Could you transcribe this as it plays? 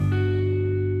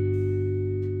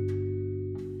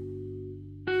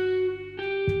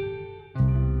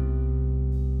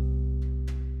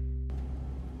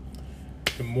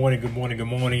morning, good morning, good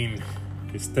morning.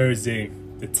 It's Thursday,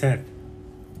 the 10th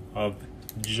of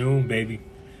June, baby.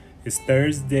 It's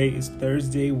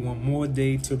Thursday, one more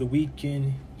day till the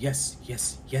weekend. Yes.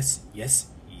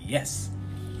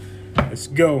 Let's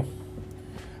go.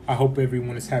 I hope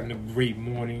everyone is having a great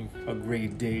morning, a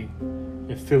great day,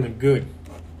 and feeling good.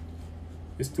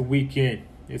 It's the weekend.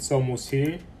 It's almost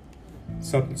here.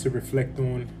 Something to reflect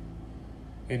on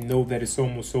and know that it's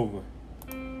almost over.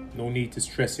 No need to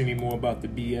stress anymore about the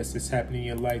BS that's happening in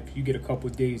your life. You get a couple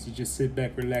of days to just sit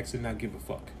back, relax, and not give a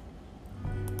fuck.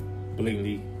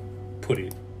 Blatantly put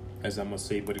it, as I must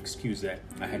say, but excuse that.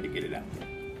 I had to get it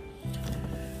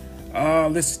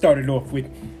out. Let's start it off with,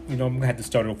 I'm going to have to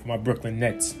start it off with my Brooklyn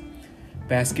Nets.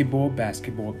 Basketball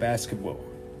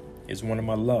is one of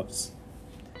my loves.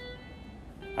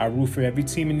 I root for every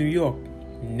team in New York.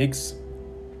 Knicks,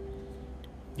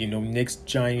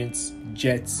 Giants,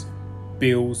 Jets,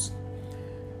 Bills,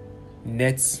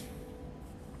 Nets,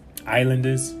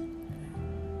 Islanders,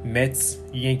 Mets,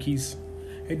 Yankees.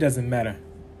 It doesn't matter.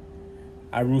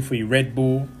 I root for you, Red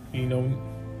Bull,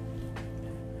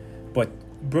 But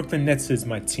Brooklyn Nets is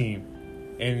my team.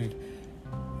 And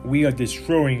we are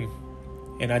destroying,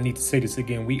 and I need to say this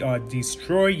again, we are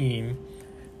destroying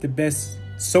the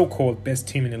so-called best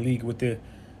team in the league with the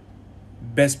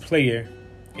best player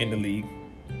in the league,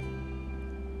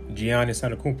 Giannis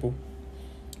Antetokounmpo.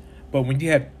 But when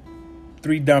you have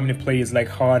three dominant players like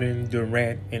Harden,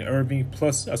 Durant, and Irving,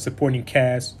 plus a supporting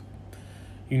cast,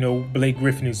 Blake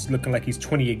Griffin is looking like he's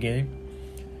 20 again.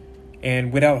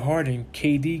 And without Harden,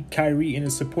 KD, Kyrie, and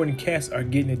the supporting cast are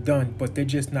getting it done, but they're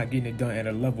just not getting it done at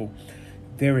a level.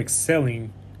 They're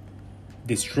excelling,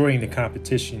 destroying the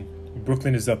competition.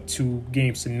 Brooklyn is up 2-0.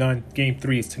 Game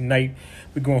 3 is tonight.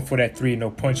 We're going for that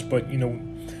 3-0 punch, but,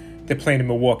 they're playing in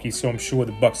Milwaukee, so I'm sure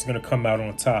the Bucks are going to come out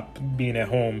on top, being at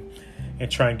home,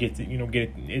 and try and get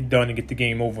it done and get the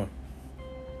game over.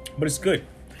 But it's good.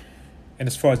 And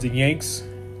as far as the Yanks,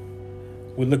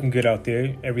 we're looking good out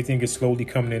there. Everything is slowly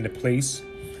coming into place.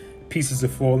 Pieces are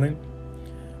falling.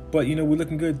 But, we're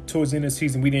looking good towards the end of the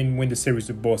season. We didn't win the series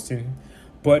with Boston,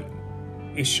 but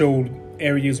it showed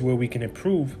areas where we can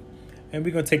improve. And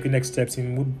we're going to take the next steps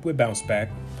and we'll bounce back.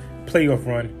 Playoff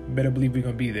run. Better believe we're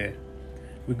going to be there.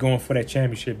 We're going for that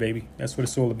championship, baby. That's what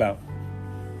it's all about.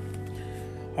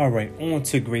 All right, on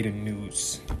to greater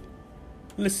news.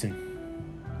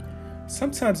 Listen,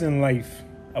 sometimes in life,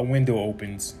 a window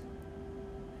opens,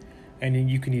 and then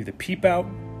you can either peep out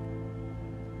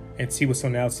and see what's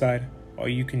on the outside, or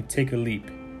you can take a leap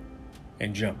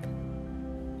and jump.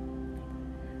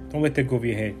 Don't let that go over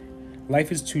your head.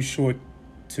 Life is too short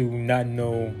to not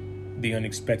know the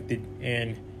unexpected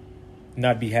and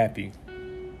not be happy.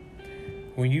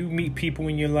 When you meet people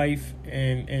in your life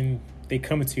and they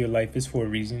come into your life, it's for a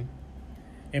reason.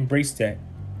 Embrace that.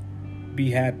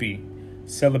 Be happy.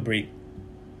 Celebrate.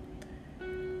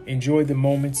 Enjoy the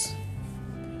moments.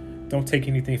 Don't take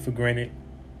anything for granted.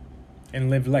 And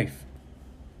live life.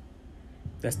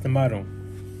 That's the motto.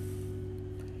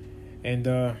 And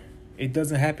it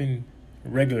doesn't happen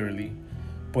regularly,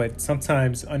 but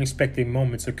sometimes unexpected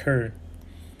moments occur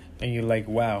and you're like,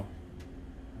 wow.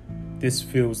 This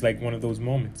feels like one of those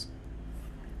moments.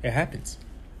 It happens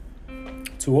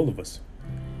to all of us.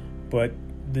 But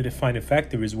the defining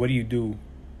factor is, what do you do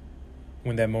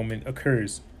when that moment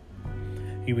occurs?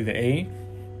 You either A,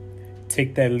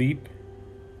 take that leap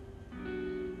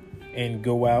and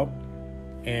go out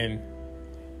and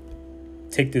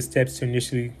take the steps to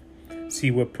initially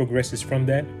see what progresses from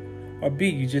that. Or B,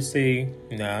 you just say,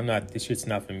 nah, this shit's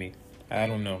not for me. I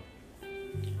don't know.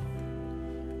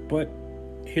 But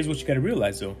here's what you got to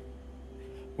realize, though.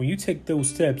 When you take those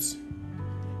steps,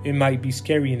 it might be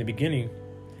scary in the beginning,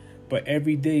 but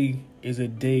every day is a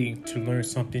day to learn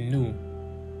something new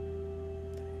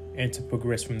and to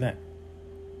progress from that.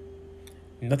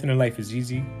 Nothing in life is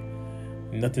easy.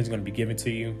 Nothing's going to be given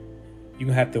to you. You're going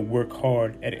to have to work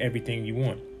hard at everything you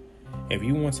want. If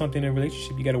you want something in a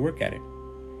relationship, you got to work at it.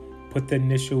 Put the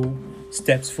initial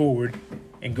steps forward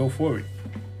and go for it.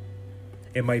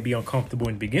 It might be uncomfortable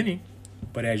in the beginning,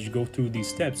 but as you go through these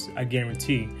steps, I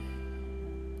guarantee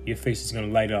your face is going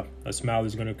to light up. A smile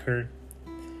is going to occur.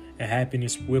 And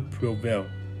happiness will prevail.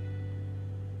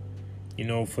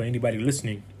 For anybody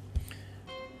listening,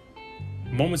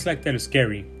 moments like that are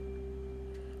scary.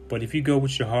 But if you go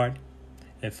with your heart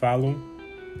and follow,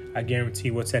 I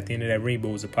guarantee what's at the end of that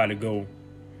rainbow is a pot of gold.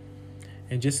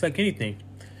 And just like anything,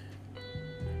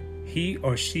 he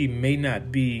or she may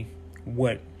not be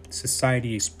what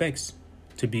society expects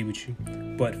to be with you.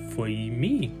 But for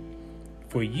me,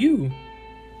 for you,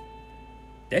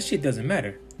 that shit doesn't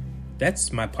matter.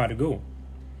 That's my pot of gold.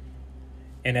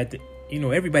 And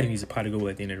everybody needs a pot of gold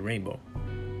at the end of the rainbow.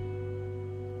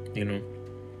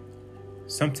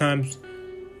 Sometimes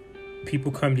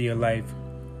people come to your life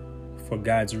for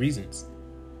God's reasons,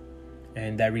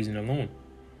 and that reason alone.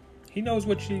 He knows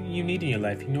what you need in your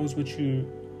life. He knows what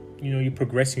you're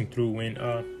progressing through,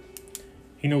 and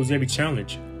he knows every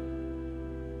challenge.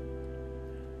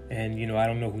 And I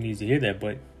don't know who needs to hear that,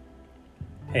 but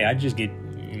hey, I just get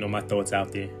my thoughts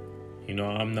out there.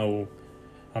 I'm no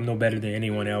better than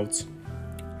anyone else.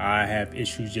 I have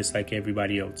issues just like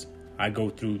everybody else. I go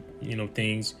through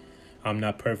things. I'm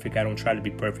not perfect. I don't try to be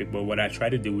perfect, but what I try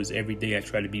to do is every day I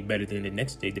try to be better than the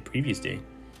next day, the previous day.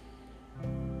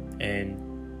 And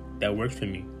that works for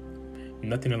me.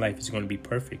 Nothing in life is going to be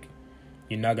perfect.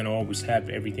 You're not going to always have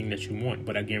everything that you want,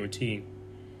 but I guarantee you,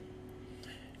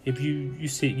 if you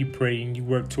sit, you pray, and you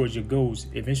work towards your goals,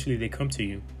 eventually they come to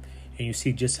you, and you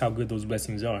see just how good those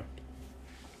blessings are.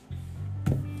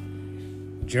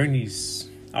 Journeys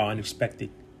are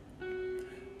unexpected,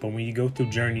 but when you go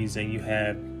through journeys and you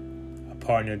have a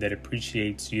partner that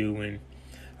appreciates you and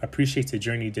appreciates the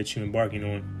journey that you're embarking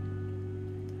on,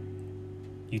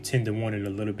 you tend to want it a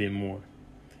little bit more.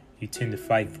 You tend to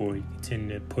fight for it. You tend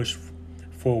to push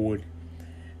forward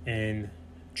and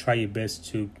try your best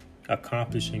to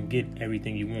accomplish and get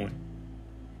everything you want.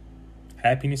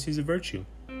 Happiness is a virtue.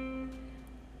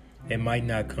 It might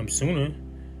not come sooner,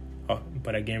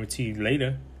 but I guarantee you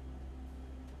later,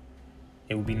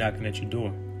 it will be knocking at your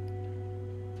door.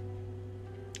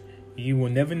 You will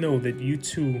never know that you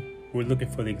two were looking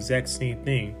for the exact same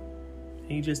thing,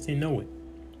 and you just didn't know it.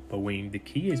 But the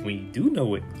key is when you do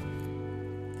know it,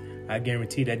 I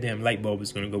guarantee that damn light bulb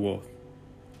is going to go off.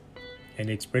 And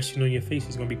the expression on your face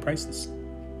is going to be priceless.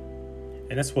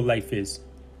 And that's what life is.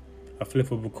 A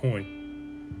flip of a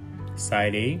coin.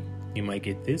 Side A, you might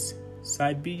get this.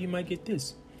 Side B, you might get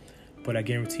this. But I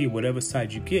guarantee you, whatever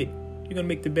side you get, you're going to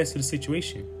make the best of the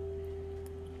situation.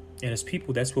 And as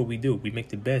people, that's what we do. We make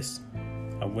the best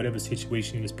of whatever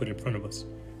situation is put in front of us.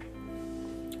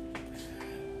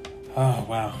 Oh,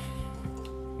 wow.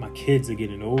 My kids are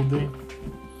getting older,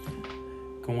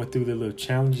 going through the little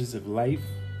challenges of life.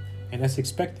 And that's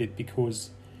expected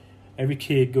because every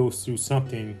kid goes through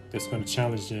something that's going to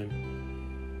challenge them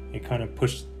and kind of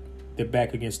push their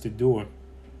back against the door.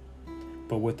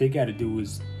 But what they got to do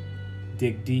is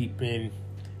dig deep and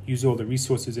use all the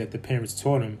resources that the parents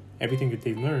taught them, everything that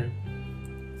they learned,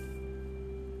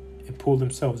 and pull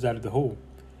themselves out of the hole.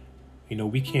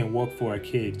 We can't walk for our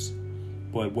kids,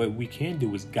 but what we can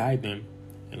do is guide them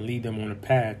and lead them on a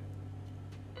path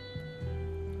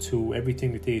to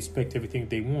everything that they expect, everything that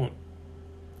they want.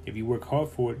 If you work hard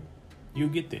for it, you'll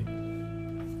get there.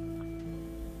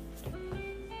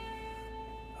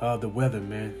 The weather,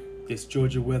 man. This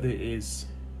Georgia weather is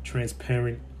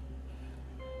transparent.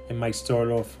 It might start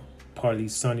off partly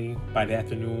sunny. By the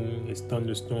afternoon, it's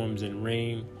thunderstorms and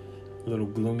rain, a little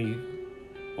gloomy,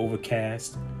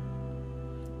 overcast.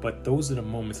 But those are the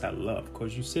moments I love,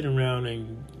 because you sit around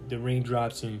and the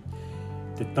raindrops and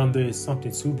the thunder is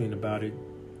something soothing about it.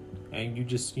 And you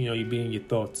just, you're being in your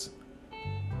thoughts.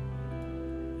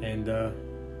 And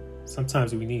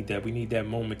sometimes we need that. We need that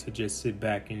moment to just sit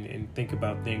back and think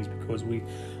about things, because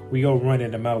we all run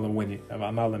at a mile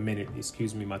a minute.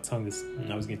 Excuse me, I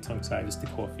was getting tongue-tied. It's the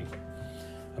coffee.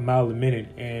 A mile a minute,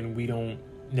 and we don't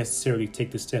necessarily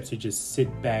take the steps to just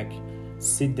sit back,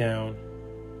 sit down,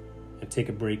 and take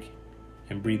a break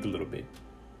and breathe a little bit.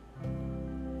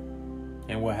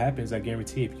 And what happens, I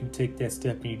guarantee, if you take that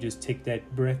step and you just take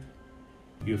that breath,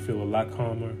 you'll feel a lot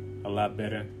calmer, a lot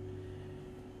better,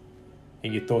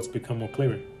 and your thoughts become more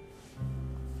clearer.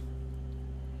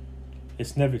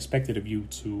 It's never expected of you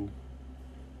to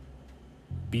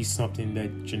be something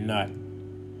that you're not.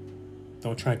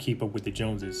 Don't try and keep up with the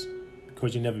Joneses,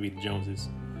 because you'll never be the Joneses.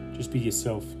 Just be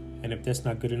yourself. And if that's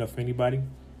not good enough for anybody,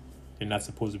 they're not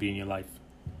supposed to be in your life.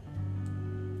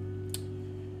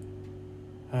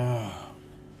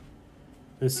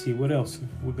 Let's see what else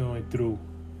we're going through.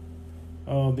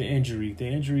 The injury. The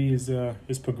injury is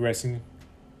progressing,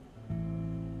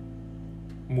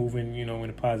 moving, in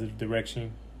a positive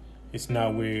direction. It's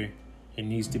not where it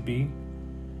needs to be,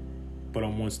 but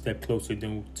I'm one step closer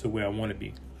to where I want to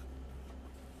be.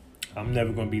 I'm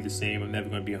never going to be the same. I'm never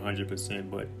going to be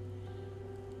 100%, but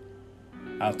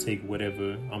I'll take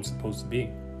whatever I'm supposed to be.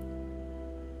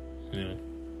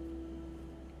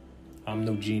 I'm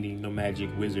no genie, no magic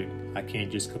wizard. I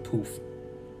can't just kapoof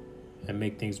and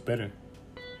make things better.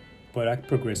 But I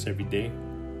progress every day.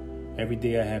 Every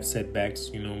day I have setbacks,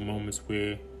 moments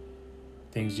where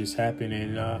things just happen,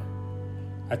 and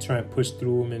I try and push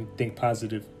through them and think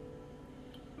positive.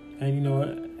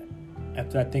 And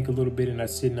after I think a little bit and I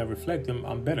sit and I reflect,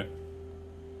 I'm better.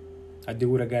 I do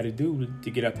what I got to do to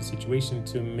get out the situation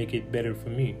to make it better for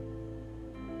me.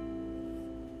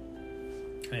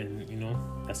 And,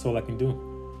 that's all I can do.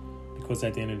 Because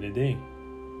at the end of the day,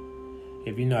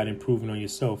 if you're not improving on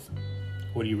yourself,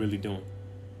 what are you really doing?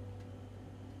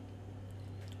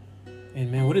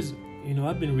 And man,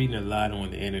 I've been reading a lot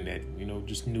on the internet,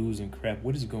 just news and crap.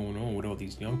 What is going on with all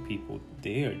these young people?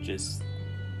 They are just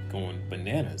going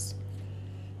bananas.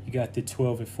 You got the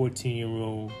 12 and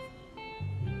 14-year-old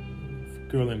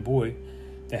girl and boy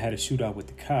that had a shootout with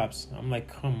the cops. I'm like,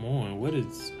 come on, what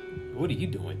are you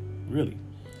doing? Really?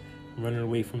 Running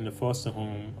away from the foster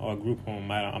home or group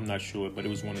home, I'm not sure, but it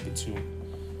was one of the two.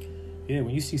 Yeah,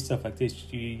 when you see stuff like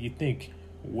this, you think,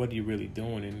 what are you really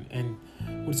doing? And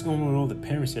what's going on with all the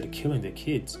parents that are killing their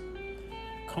kids?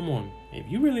 Come on, if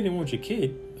you really didn't want your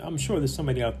kid, I'm sure there's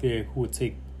somebody out there who would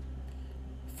take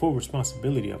full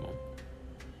responsibility of them.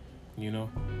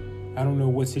 I don't know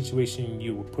what situation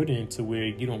you were put in to where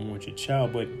you don't want your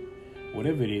child, but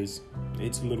whatever it is,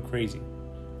 it's a little crazy.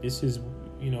 This is,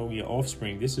 your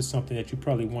offspring. This is something that you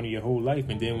probably wanted your whole life,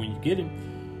 and then when you get him,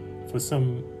 for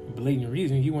some blatant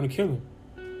reason, you want to kill him.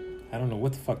 I don't know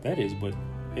what the fuck that is, but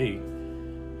hey,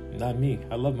 not me.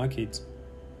 I love my kids.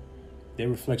 They're a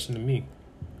reflection of me.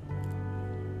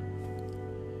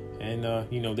 And,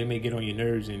 they may get on your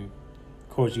nerves and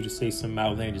cause you to say some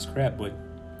outlandish crap, but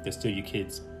they're still your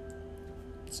kids.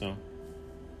 So,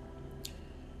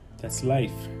 that's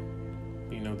life.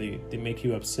 They make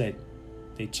you upset.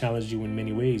 They challenge you in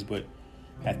many ways, but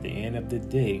at the end of the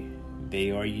day,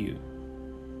 they are you.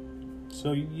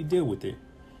 So you deal with it.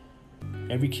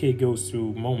 Every kid goes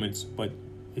through moments, but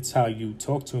it's how you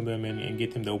talk to them and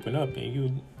get them to open up.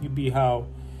 And you be how,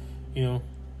 it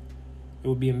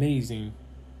will be amazing.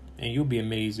 And you'll be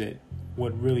amazed at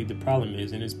what really the problem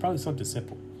is. And it's probably something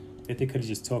simple that they could have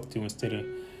just talked to instead of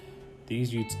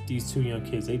these two young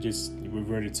kids. They just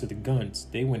reverted to the guns.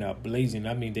 They went out blazing.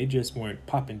 I mean, they just weren't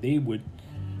popping. They would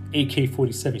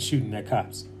AK-47 shooting at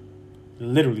cops.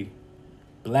 Literally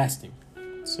blasting.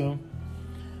 So,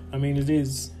 I mean, it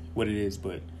is what it is,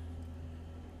 but,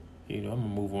 I'm going to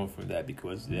move on from that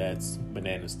because that's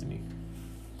bananas to me.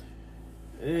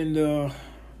 And,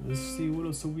 let's see, what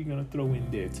else are we going to throw in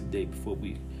there today before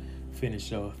we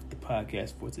finish off the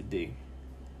podcast for today?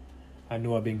 I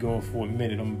know I've been going for a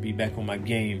minute. I'm going to be back on my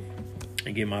game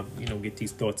and get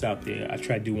these thoughts out there. I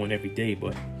try to do one every day,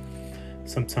 but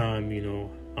sometimes,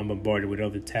 I'm bombarded with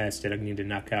other tasks that I need to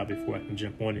knock out before I can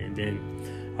jump on it, and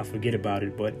then I forget about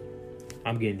it, but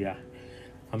I'm getting there.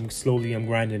 I'm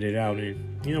grinding it out,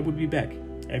 and, we'll be back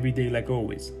every day like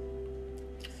always.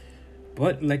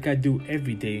 But like I do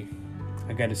every day,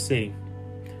 I got to say,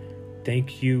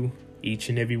 thank you, each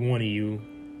and every one of you,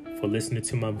 for listening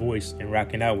to my voice and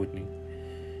rocking out with me.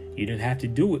 You didn't have to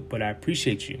do it, but I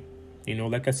appreciate you.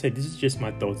 Like I said, this is just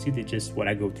my thoughts. These are just what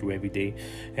I go through every day.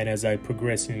 And as I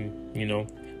progress and,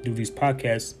 do these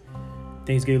podcasts,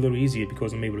 things get a little easier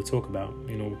because I'm able to talk about,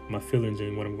 my feelings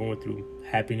and what I'm going through.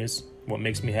 Happiness, what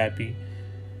makes me happy.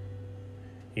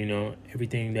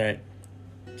 Everything that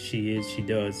she is, she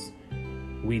does,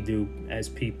 we do as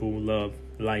people, love,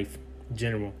 life,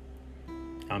 general.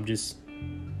 I'm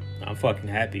fucking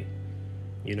happy.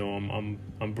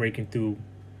 I'm breaking through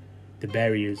the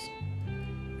barriers,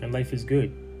 and life is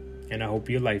good. And I hope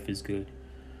your life is good.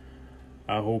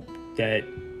 I hope that,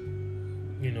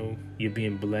 you're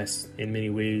being blessed in many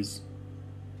ways.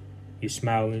 You're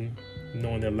smiling,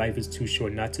 knowing that life is too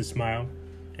short not to smile,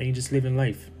 and you're just living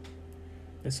life.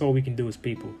 That's all we can do as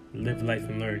people. Live life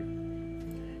and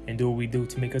learn, and do what we do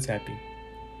to make us happy.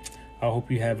 I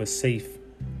hope you have a safe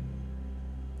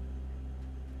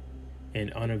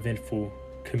and uneventful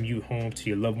commute home to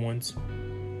your loved ones.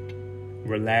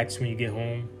 Relax when you get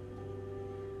home.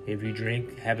 If you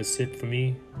drink, have a sip for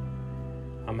me.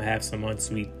 I'm gonna have some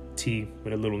unsweet tea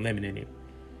with a little lemon in it.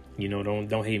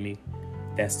 Don't hate me.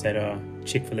 That's that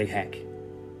Chick-fil-A hack.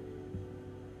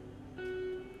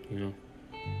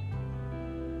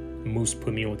 Moose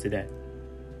put me onto that,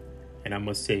 and I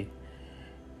must say,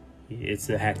 it's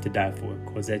a hack to die for.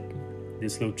 Cause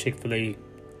this little Chick-fil-A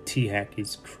tea hack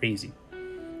is crazy.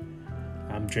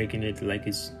 I'm drinking it like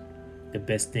it's the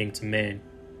best thing to man.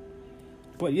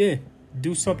 But yeah,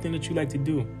 do something that you like to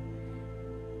do.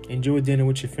 Enjoy dinner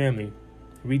with your family.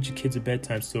 Read your kids a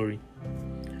bedtime story.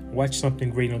 Watch something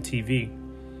great on TV.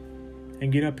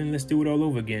 And get up and let's do it all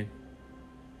over again.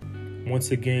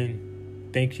 Once again,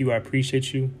 thank you. I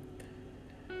appreciate you.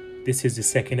 This is the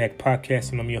Second Act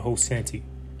Podcast, and I'm your host, Santi.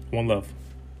 One love.